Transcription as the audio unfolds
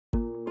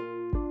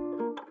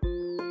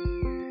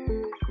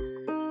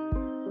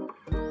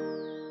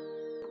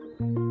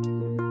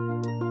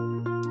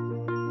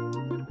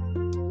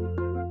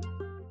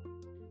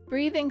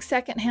Breathing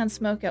secondhand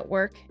smoke at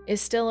work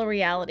is still a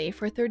reality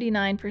for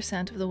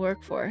 39% of the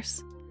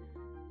workforce.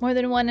 More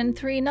than 1 in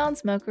 3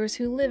 non-smokers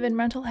who live in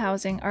rental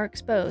housing are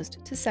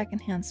exposed to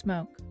secondhand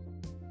smoke.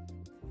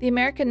 The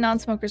American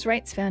Nonsmokers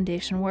Rights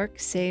Foundation work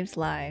saves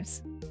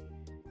lives.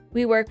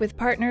 We work with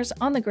partners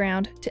on the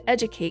ground to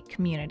educate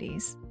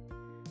communities.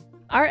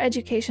 Our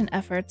education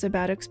efforts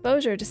about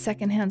exposure to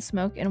secondhand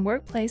smoke in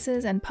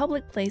workplaces and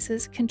public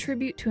places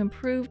contribute to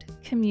improved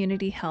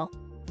community health.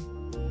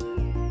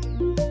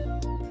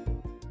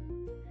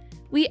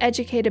 We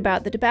educate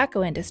about the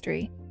tobacco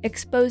industry,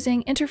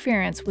 exposing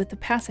interference with the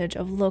passage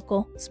of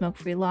local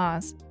smoke-free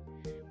laws.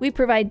 We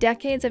provide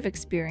decades of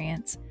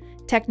experience,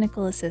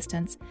 technical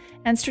assistance,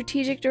 and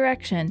strategic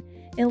direction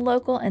in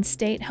local and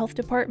state health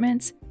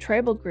departments,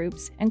 tribal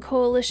groups, and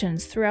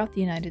coalitions throughout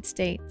the United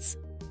States.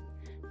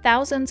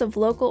 Thousands of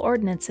local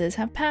ordinances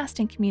have passed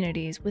in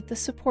communities with the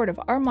support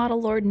of our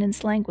model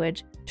ordinance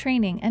language,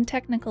 training, and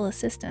technical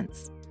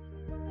assistance.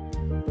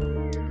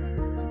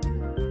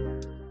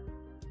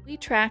 We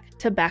track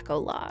tobacco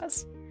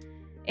laws.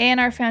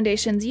 ANRF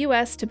Foundation's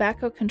U.S.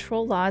 Tobacco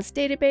Control Laws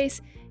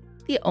database,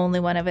 the only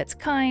one of its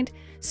kind,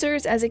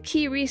 serves as a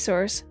key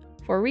resource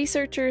for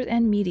researchers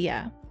and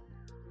media.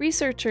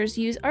 Researchers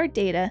use our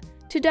data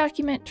to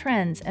document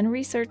trends and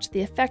research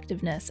the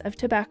effectiveness of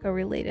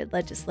tobacco-related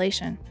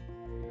legislation.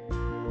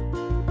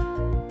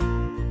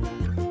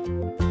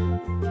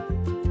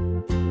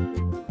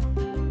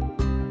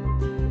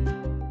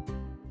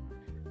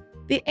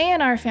 The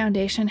ANRF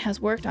Foundation has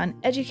worked on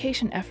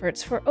education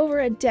efforts for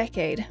over a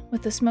decade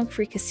with the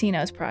Smoke-Free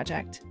Casinos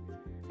project,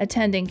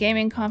 attending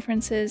gaming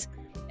conferences,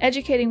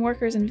 educating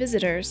workers and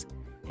visitors,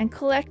 and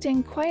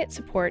collecting quiet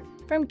support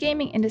from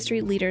gaming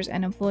industry leaders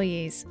and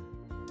employees.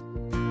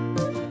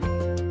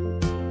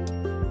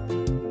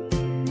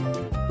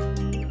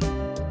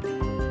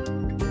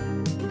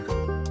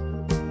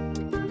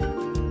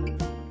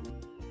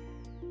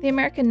 The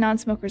American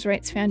Nonsmokers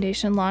Rights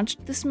Foundation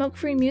launched the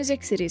Smoke-Free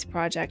Music Cities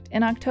project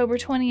in October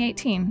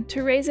 2018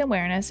 to raise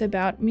awareness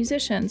about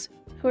musicians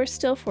who are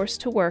still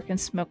forced to work in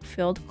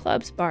smoke-filled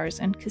clubs,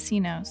 bars, and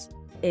casinos.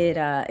 It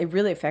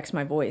really affects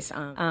my voice.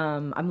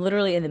 I'm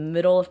literally in the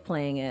middle of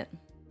playing it,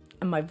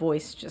 and my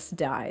voice just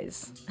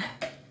dies.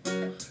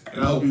 And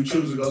I hope you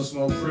choose to go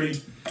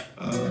smoke-free.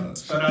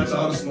 Shout out to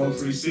all the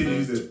smoke-free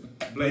cities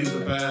that blazed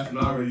the path and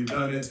already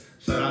done it.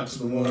 Shout out to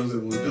the ones that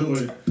will do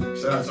it.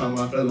 Shout out to all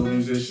my fellow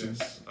musicians.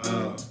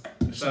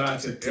 Shout out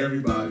to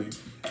everybody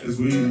as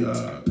we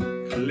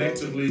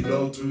collectively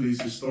go through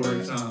these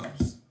historic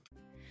times.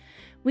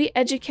 We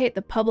educate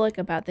the public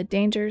about the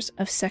dangers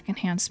of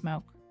secondhand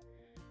smoke.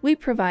 We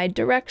provide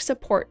direct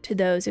support to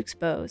those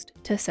exposed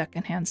to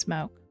secondhand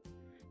smoke.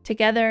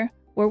 Together,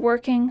 we're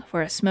working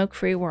for a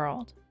smoke-free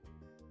world.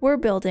 We're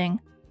building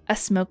a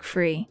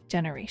smoke-free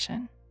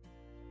generation.